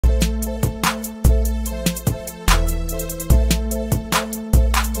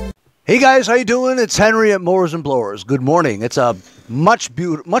Hey guys, how you doing? It's Henry at Mowers and Blowers. Good morning. It's a much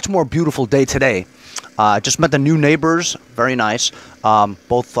more beautiful day today. Just met the new neighbors. Very nice.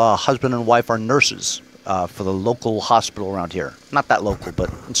 Both husband and wife are nurses for the local hospital around here. Not that local, but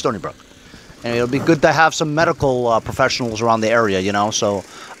in Stony Brook. And it'll be good to have some medical professionals around the area, you know. So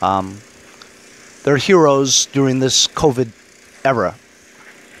they're heroes during this COVID era.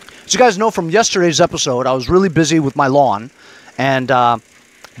 As you guys know from yesterday's episode, I was really busy with my lawn, and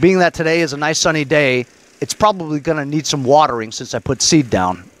being that today is a nice sunny day, it's probably going to need some watering since I put seed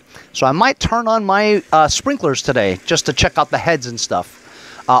down. So I might turn on my sprinklers today just to check out the heads and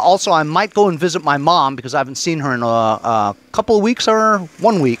stuff. Also, I might go and visit my mom because I haven't seen her in a couple of weeks or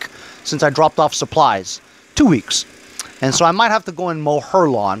 1 week since I dropped off supplies. 2 weeks. And so I might have to go and mow her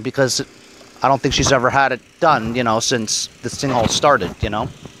lawn because I don't think she's ever had it done, you know, since this thing all started, you know.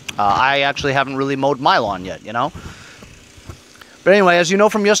 I actually haven't really mowed my lawn yet, you know. But anyway, as you know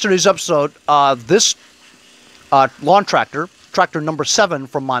from yesterday's episode, this lawn tractor number 7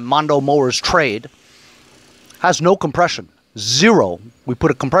 from my Mondo Mowers trade, has no compression. Zero. We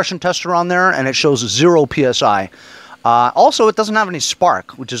put a compression tester on there and it shows 0 PSI. Also, it doesn't have any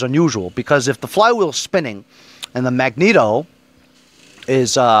spark, which is unusual because if the flywheel's spinning and the magneto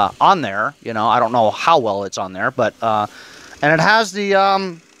is on there, you know, I don't know how well it's on there, but and it has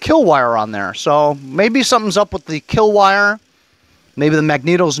the kill wire on there. So maybe something's up with the kill wire. Maybe the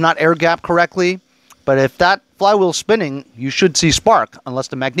magneto's not air gapped correctly, but if that flywheel's spinning, you should see spark unless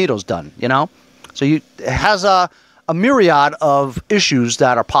the magneto's done, you know? So it has a myriad of issues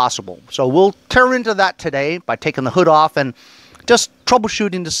that are possible. So we'll tear into that today by taking the hood off and just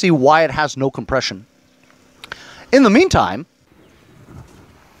troubleshooting to see why it has no compression. In the meantime,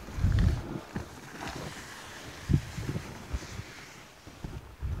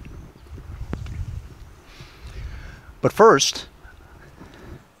 but first,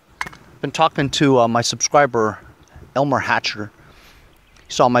 been talking to my subscriber Elmer Hatcher.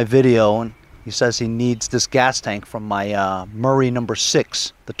 He saw my video and he says he needs this gas tank from my Murray number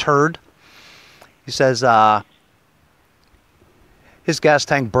 6, the turd. He says his gas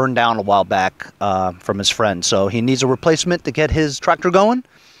tank burned down a while back from his friend, so he needs a replacement to get his tractor going,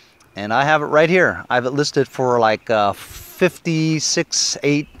 and I have it right here. I have it listed for like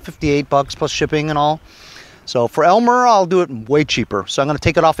 58 bucks plus shipping and all. So for Elmer, I'll do it way cheaper. So I'm going to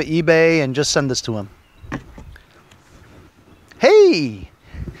take it off of eBay and just send this to him. Hey,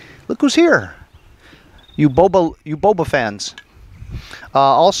 look who's here. You Boba fans.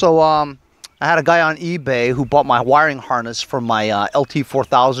 Also, I had a guy on eBay who bought my wiring harness for my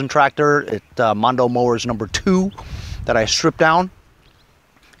LT4000 tractor at Mondo Mowers number 2 that I stripped down.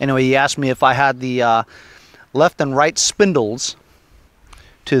 Anyway, he asked me if I had the left and right spindles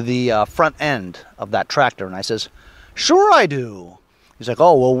to the front end of that tractor, and I says, sure I do. He's like,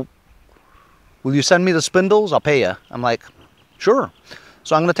 oh, well, will you send me the spindles? I'll pay you. I'm like, sure.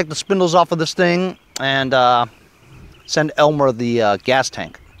 So I'm going to take the spindles off of this thing and send Elmer the gas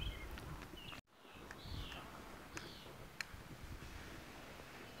tank.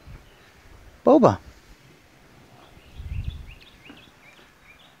 Boba.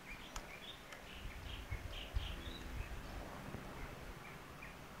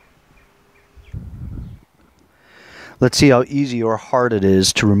 Let's see how easy or hard it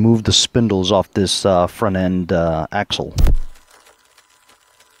is to remove the spindles off this front end axle.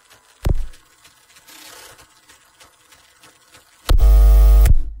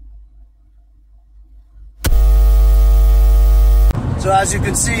 So as you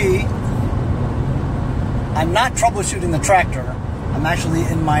can see, I'm not troubleshooting the tractor. I'm actually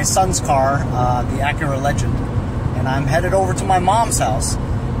in my son's car, the Acura Legend, and I'm headed over to my mom's house.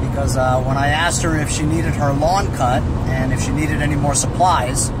 Because when I asked her if she needed her lawn cut and if she needed any more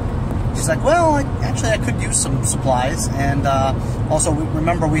supplies, she's like, well, actually I could use some supplies. And also,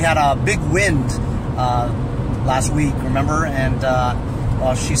 remember, we had a big wind last week, remember? And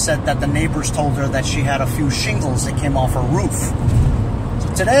well, she said that the neighbors told her that she had a few shingles that came off her roof. So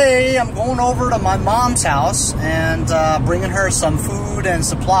today, I'm going over to my mom's house and bringing her some food and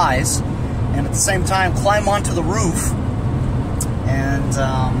supplies. And at the same time, climb onto the roof and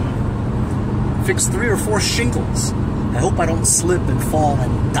fix 3 or 4 shingles. I hope I don't slip and fall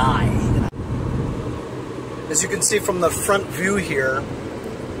and die. You know? As you can see from the front view here,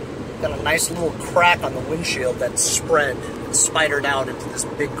 got a nice little crack on the windshield that's spread and spidered out into this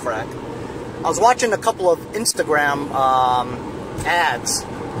big crack. I was watching a couple of Instagram ads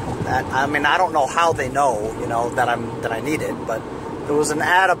that, I mean, I don't know how they know, you know, that I need it, but there was an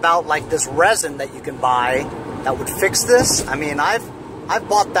ad about like this resin that you can buy that would fix this. I mean, I've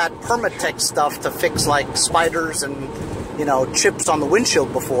bought that Permatex stuff to fix like spiders and, you know, chips on the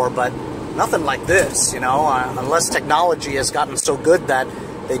windshield before, but nothing like this, you know, unless technology has gotten so good that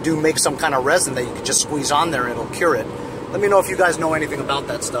they do make some kind of resin that you can just squeeze on there and it'll cure it. Let me know if you guys know anything about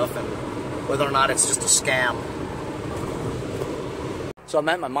that stuff and whether or not it's just a scam. So I'm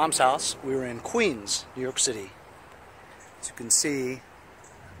at my mom's house. We were in Queens, New York City. As you can see,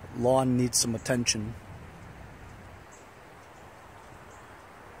 lawn needs some attention.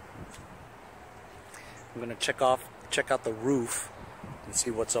 I'm gonna check out the roof and see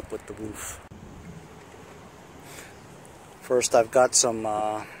what's up with the roof. First, I've got some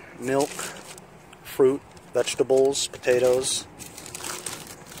milk, fruit, vegetables, potatoes,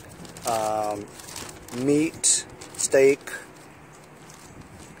 meat, steak,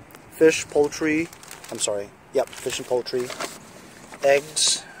 fish, poultry. I'm sorry. Yep, fish and poultry.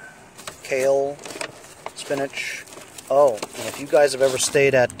 Eggs, kale, spinach. Oh, and if you guys have ever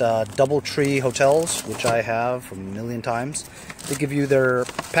stayed at DoubleTree hotels, which I have a million times, they give you their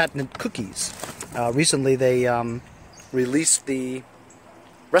patented cookies. Recently they released the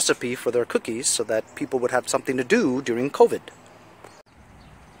recipe for their cookies so that people would have something to do during COVID.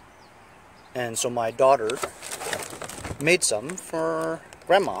 And so my daughter made some for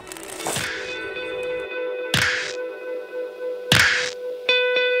Grandma.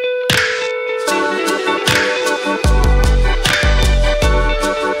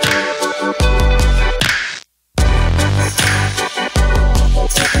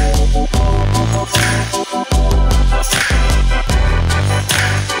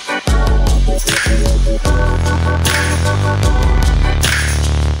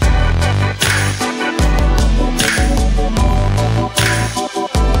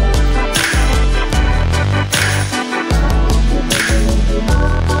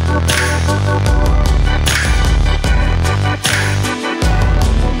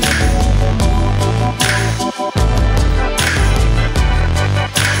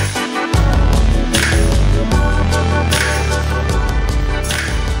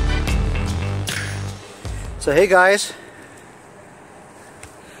 So hey guys,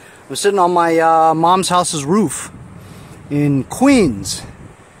 I'm sitting on my mom's house's roof in Queens,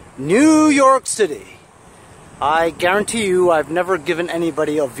 New York City. I guarantee you I've never given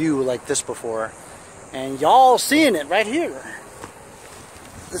anybody a view like this before, and y'all seeing it right here.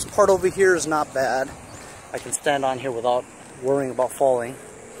 This part over here is not bad. I can stand on here without worrying about falling.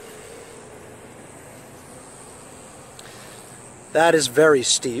 That is very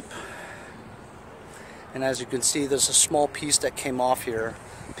steep. And as you can see, there's a small piece that came off here.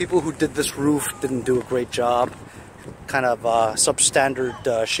 People who did this roof didn't do a great job. Kind of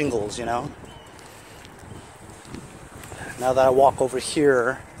substandard shingles, you know. Now that I walk over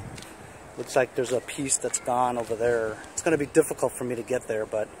here, looks like there's a piece that's gone over there. It's going to be difficult for me to get there,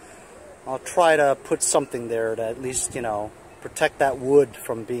 but I'll try to put something there to at least, you know, protect that wood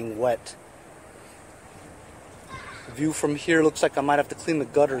from being wet. The view from here looks like I might have to clean the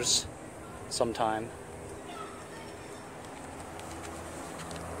gutters sometime.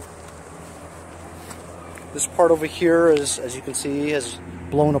 This part over here is, as you can see, has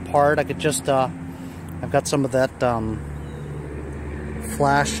blown apart. I could just, I've got some of that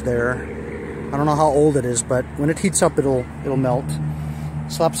flash there. I don't know how old it is, but when it heats up, it'll melt.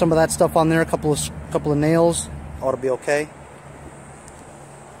 Slap some of that stuff on there, a couple of nails, ought to be okay.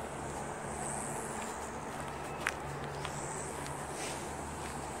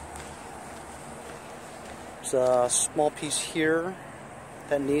 There's a small piece here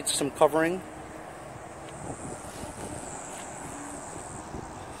that needs some covering.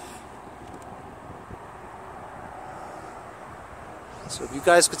 So if you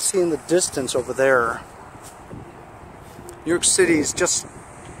guys could see in the distance over there, New York City is just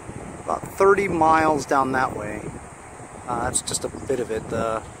about 30 miles down that way. That's just a bit of it.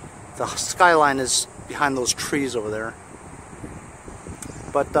 The skyline is behind those trees over there.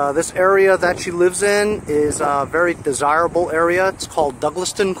 But this area that she lives in is a very desirable area. It's called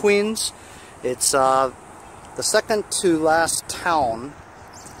Douglaston, Queens. It's the second to last town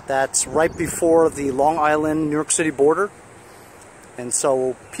that's right before the Long Island, New York City border. And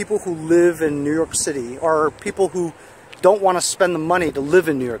so people who live in New York City, or people who don't want to spend the money to live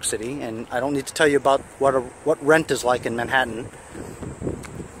in New York City, and I don't need to tell you about what rent is like in Manhattan.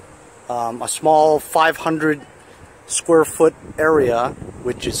 A small 500 square foot area,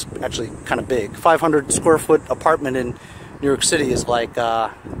 which is actually kind of big. 500 square foot apartment in New York City is like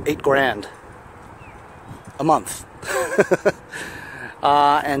 $8 grand a month.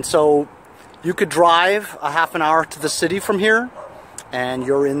 And so you could drive a half an hour to the city from here, and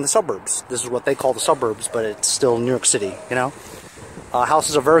you're in the suburbs. This is what they call the suburbs, but it's still New York City, you know.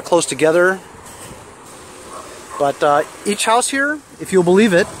 Houses are very close together. But each house here, if you'll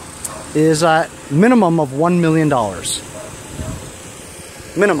believe it, is a minimum of $1 million.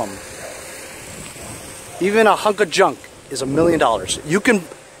 Minimum. Even a hunk of junk is $1 million.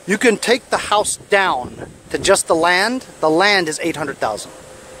 You can take the house down to just the land. The land is $800,000.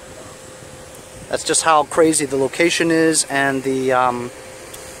 That's just how crazy the location is and the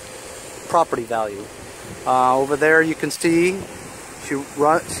property value. Over there you can see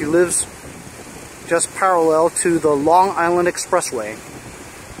she lives just parallel to the Long Island Expressway,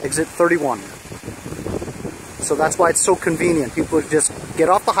 exit 31. So that's why it's so convenient. People just get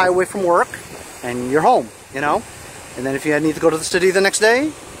off the highway from work and you're home, you know? And then if you need to go to the city the next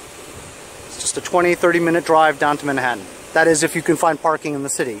day, it's just a 20-30 minute drive down to Manhattan. That is if you can find parking in the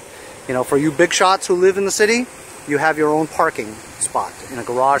city. You know, for you big shots who live in the city, you have your own parking spot in a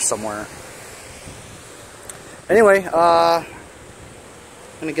garage somewhere. Anyway, I'm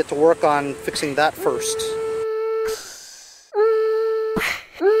gonna get to work on fixing that first.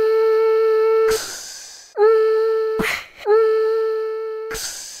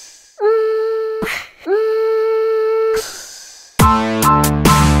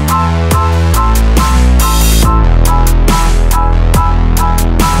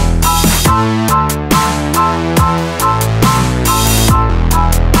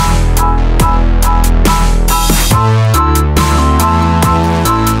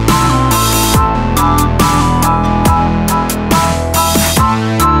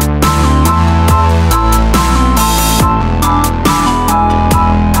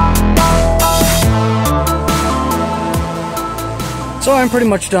 So I'm pretty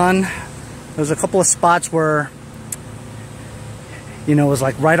much done. There's a couple of spots where, you know, it was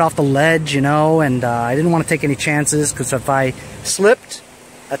like right off the ledge, you know, and I didn't want to take any chances because if I slipped,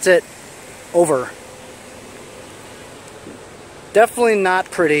 that's it, over. Definitely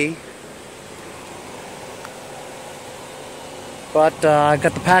not pretty. But I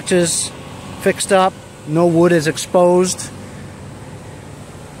got the patches fixed up. No wood is exposed.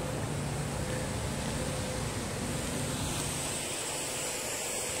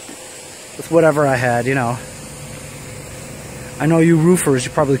 With whatever I had, you know. I know you roofers,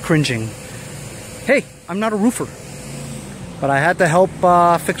 you're probably cringing. Hey, I'm not a roofer. But I had to help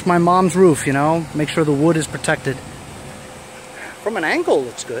fix my mom's roof, you know, make sure the wood is protected. From an angle, it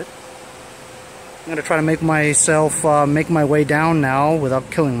looks good. I'm gonna try to make myself, make my way down now without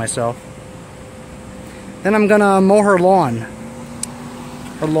killing myself. Then I'm gonna mow her lawn.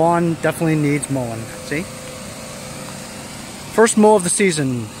 Her lawn definitely needs mowing, see? First mow of the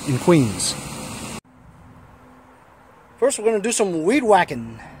season in Queens. First we're gonna do some weed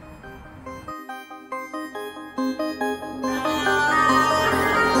whacking.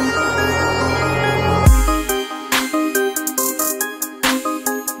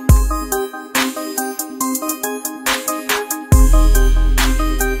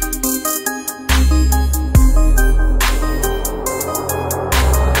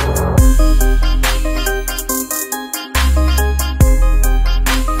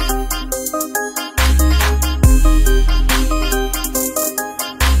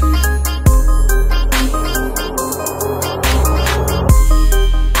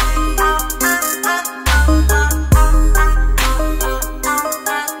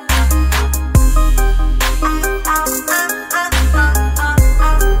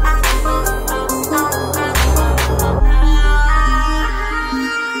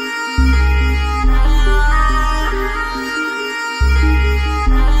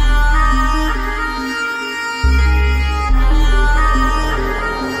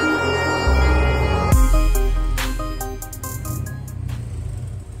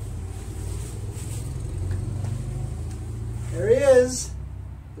 There he is,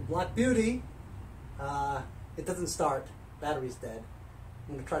 the Black Beauty. It doesn't start. Battery's dead.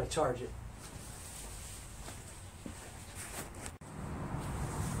 I'm going to try to charge it.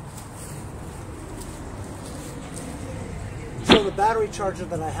 So the battery charger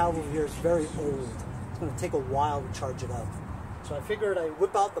that I have over here is very old. It's going to take a while to charge it up. So I figured I'd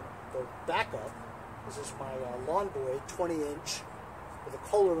whip out the backup. This is my Lawnboy 20-inch with a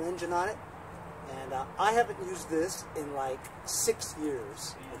Kohler engine on it. And I haven't used this in like 6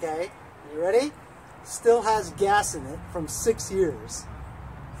 years, okay? You ready? Still has gas in it from 6 years.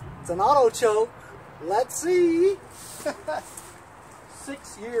 It's an auto choke. Let's see.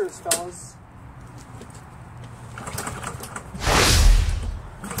 6 years, fellas.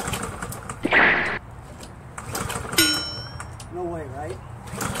 No way, right?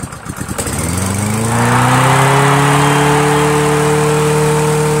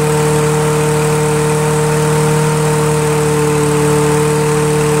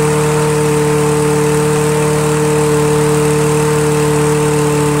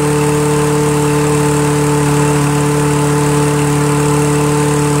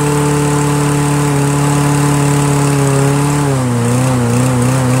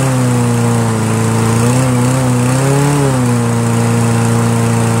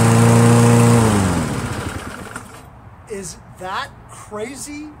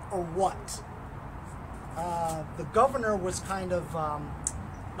 was kind of,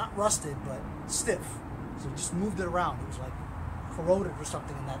 not rusted, but stiff. So we just moved it around. It was like corroded or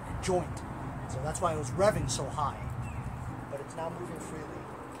something in that joint. So that's why it was revving so high. But it's now moving freely.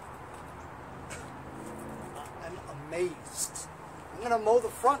 I'm amazed. I'm gonna mow the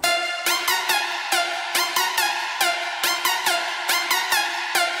front.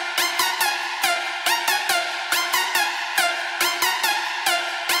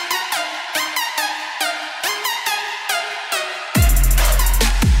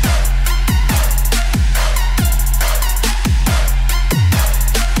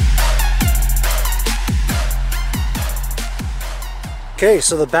 Okay,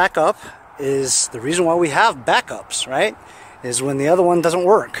 so the backup is the reason why we have backups, right? Is when the other one doesn't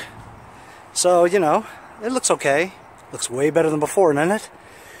work. So, you know, it looks okay. Looks way better than before, doesn't it?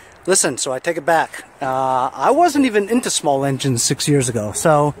 Listen, so I take it back. I wasn't even into small engines 6 years ago.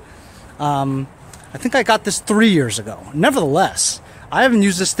 So, I think I got this 3 years ago. Nevertheless, I haven't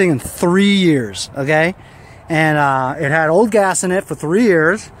used this thing in 3 years, okay? And it had old gas in it for 3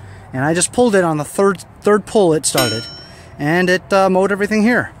 years. And I just pulled it on the third pull it started. And it mowed everything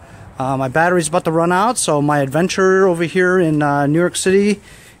here. My battery's about to run out, so my adventure over here in New York City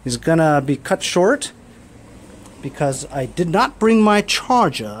is gonna be cut short because I did not bring my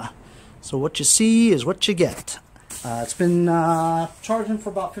charger. So what you see is what you get. It's been charging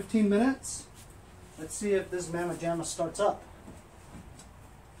for about 15 minutes. Let's see if this mamma jamma starts up.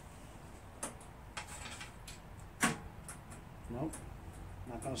 Nope,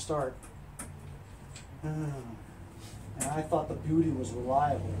 not gonna start. And I thought the beauty was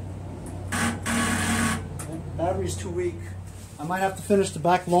reliable. Battery's too weak. I might have to finish the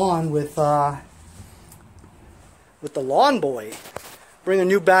back lawn with the Lawnboy. Bring a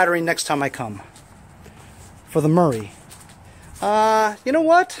new battery next time I come. For the Murray. You know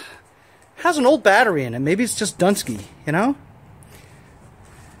what? It has an old battery in it. Maybe it's just Dunsky, you know?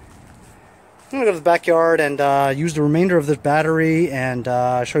 I'm going to go to the backyard and use the remainder of this battery and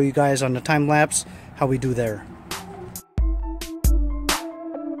show you guys on the time lapse how we do there.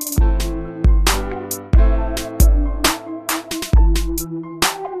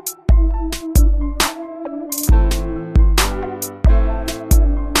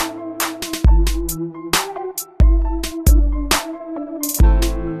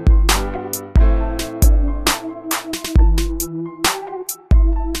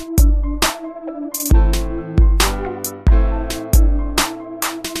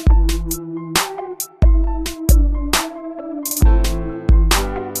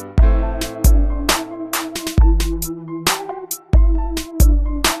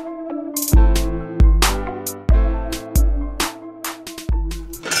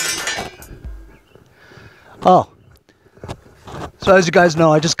 Oh, so as you guys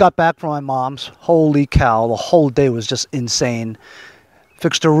know, I just got back from my mom's. Holy cow, the whole day was just insane.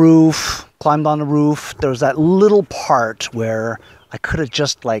 Fixed a roof, climbed on the roof. There was that little part where I could have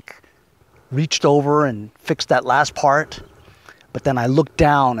just like reached over and fixed that last part. But then I looked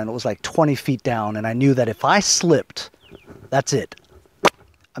down and it was like 20 feet down, and I knew that if I slipped, that's it.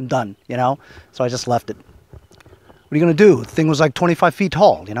 I'm done, you know? So I just left it. What are you gonna do? The thing was like 25 feet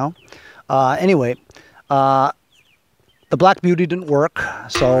tall, you know? Anyway. The Black Beauty didn't work,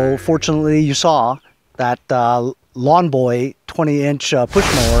 so fortunately you saw that Lawnboy 20-inch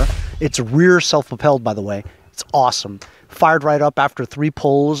push mower. It's rear self-propelled, by the way. It's awesome. Fired right up after 3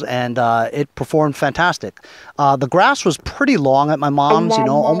 pulls, and it performed fantastic. The grass was pretty long at my mom's, you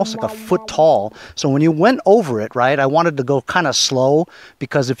know, almost like a foot tall. So when you went over it, right, I wanted to go kind of slow,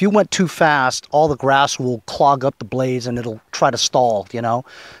 because if you went too fast, all the grass will clog up the blades and it'll try to stall, you know.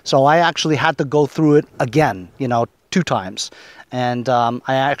 So I actually had to go through it again, you know, 2 times. And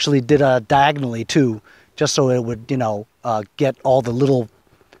I actually did a diagonally too, just so it would, you know, get all the little,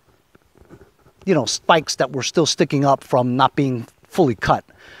 you know, spikes that were still sticking up from not being fully cut.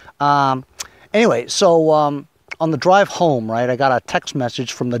 Anyway, so on the drive home, right, I got a text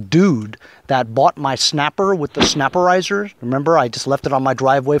message from the dude that bought my snapper with the snapperizer. Remember, I just left it on my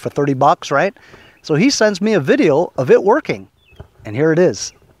driveway for 30 bucks, right? So he sends me a video of it working, and here it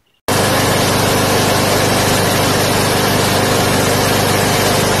is.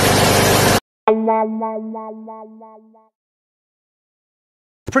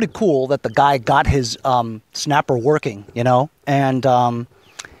 Pretty cool that the guy got his snapper working, you know, and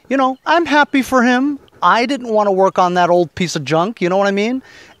you know, I'm happy for him. I didn't want to work on that old piece of junk, you know what I mean?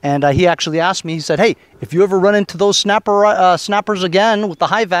 And he actually asked me, he said, hey, if you ever run into those snappers again with the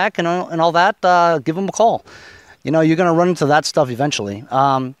high vac and all that, give him a call. You know, you're going to run into that stuff eventually.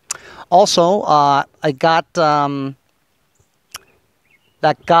 Also, I got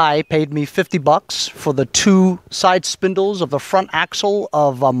that guy paid me 50 bucks for the 2 side spindles of the front axle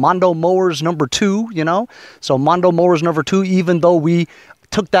of Mondo Mowers number 2, you know. So Mondo Mowers number 2, even though we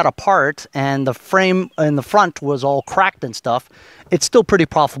took that apart and the frame in the front was all cracked and stuff, it's still pretty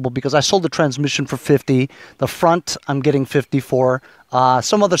profitable because I sold the transmission for 50. The front I'm getting 50 for.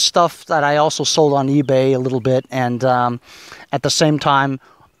 Some other stuff that I also sold on eBay a little bit, and at the same time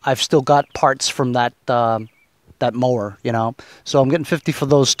I've still got parts from that that mower, you know. So I'm getting 50 for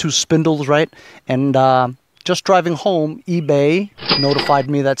those 2 spindles, right? And just driving home, eBay notified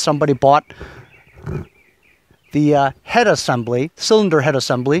me that somebody bought the head assembly, cylinder head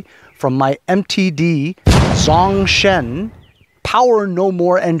assembly, from my MTD Zhongshan Power No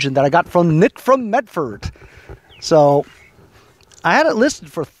More engine that I got from Nick from Medford. So I had it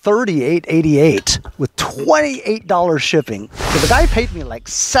listed for $38.88 with $28 shipping. So the guy paid me like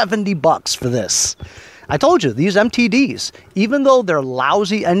 70 bucks for this. I told you, these MTDs, even though they're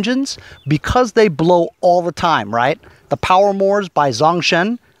lousy engines, because they blow all the time, right? The Power Mores by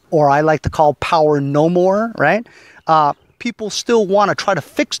Zhongshan, or I like to call Power No More, right? People still want to try to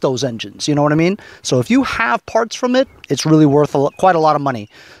fix those engines, you know what I mean? So if you have parts from it, it's really worth quite a lot of money.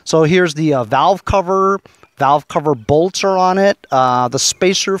 So here's the valve cover bolts are on it, the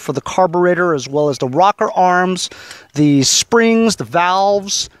spacer for the carburetor, as well as the rocker arms, the springs, the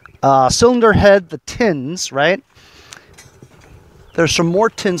valves, cylinder head, the tins, right? There's some more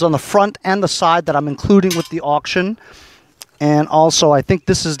tins on the front and the side that I'm including with the auction. And also, I think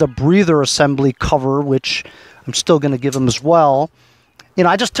this is the breather assembly cover, which I'm still going to give them as well. You know,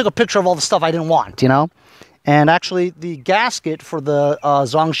 I just took a picture of all the stuff I didn't want, you know. And actually, the gasket for the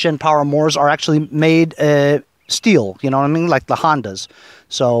Zhongshan Power Mowers are actually made steel, you know what I mean, like the Hondas.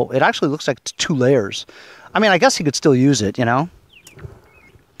 So it actually looks like 2 layers. I mean, I guess you could still use it, you know.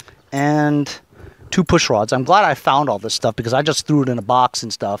 And 2 push rods. I'm glad I found all this stuff because I just threw it in a box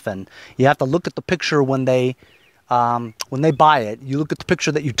and stuff. And you have to look at the picture when they buy it. You look at the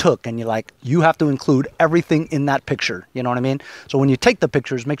picture that you took and you're like, you have to include everything in that picture. You know what I mean? So when you take the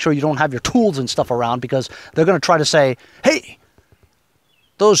pictures, make sure you don't have your tools and stuff around because they're going to try to say, hey,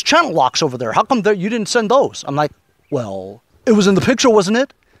 those channel locks over there, how come you didn't send those? I'm like, well, it was in the picture, wasn't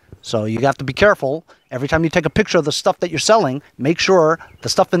it? So you have to be careful. Every time you take a picture of the stuff that you're selling, make sure the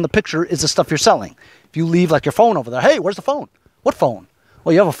stuff in the picture is the stuff you're selling. If you leave like your phone over there, hey, where's the phone? What phone?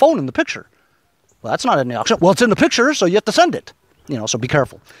 Well, you have a phone in the picture. Well, that's not in the auction. Well, it's in the picture, so you have to send it. You know, so be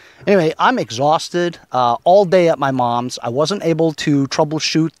careful. Anyway, I'm exhausted all day at my mom's. I wasn't able to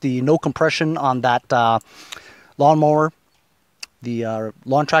troubleshoot the no compression on that lawnmower, the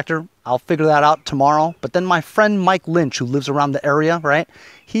lawn tractor. I'll figure that out tomorrow. But then my friend Mike Lynch, who lives around the area, right?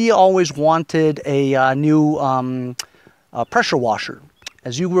 He always wanted a new pressure washer.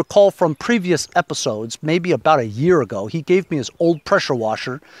 As you recall from previous episodes, maybe about a year ago, he gave me his old pressure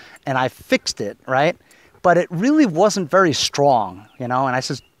washer, and I fixed it, right? But it really wasn't very strong, you know? And I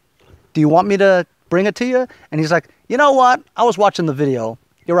says, do you want me to bring it to you? And he's like, you know what? I was watching the video.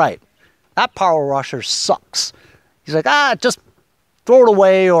 You're right. That power washer sucks. He's like, just throw it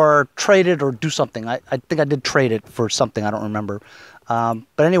away or trade it or do something. I think I did trade it for something. I don't remember. But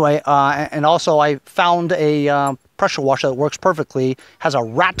anyway, and also I found a pressure washer that works perfectly, has a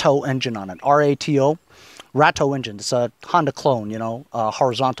Ratto engine on it, R-A-T-O, Ratto engine. It's a Honda clone, you know,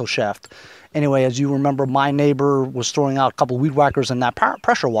 horizontal shaft. Anyway, as you remember, my neighbor was throwing out a couple weed whackers in that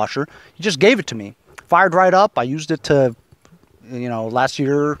pressure washer. He just gave it to me. Fired right up. I used it to, you know, last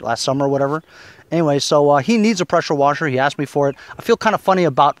summer, whatever. Anyway, so he needs a pressure washer. He asked me for it. I feel kind of funny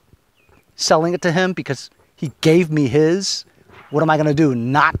about selling it to him because he gave me his. What am I going to do?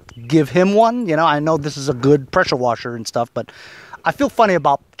 Not give him one? You know, I know this is a good pressure washer and stuff, but I feel funny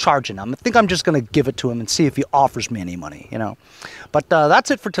about charging him. I think I'm just going to give it to him and see if he offers me any money, you know. But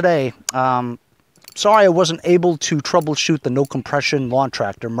that's it for today. Sorry I wasn't able to troubleshoot the no compression lawn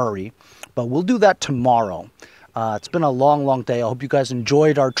tractor, Murray, but we'll do that tomorrow. It's been a long, long day. I hope you guys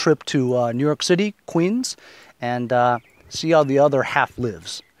enjoyed our trip to New York City, Queens, and see how the other half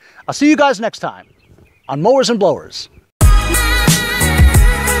lives. I'll see you guys next time on Mowers and Blowers.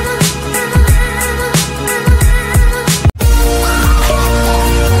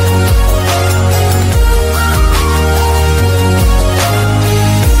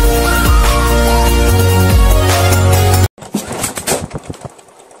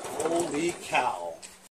 Holy cow.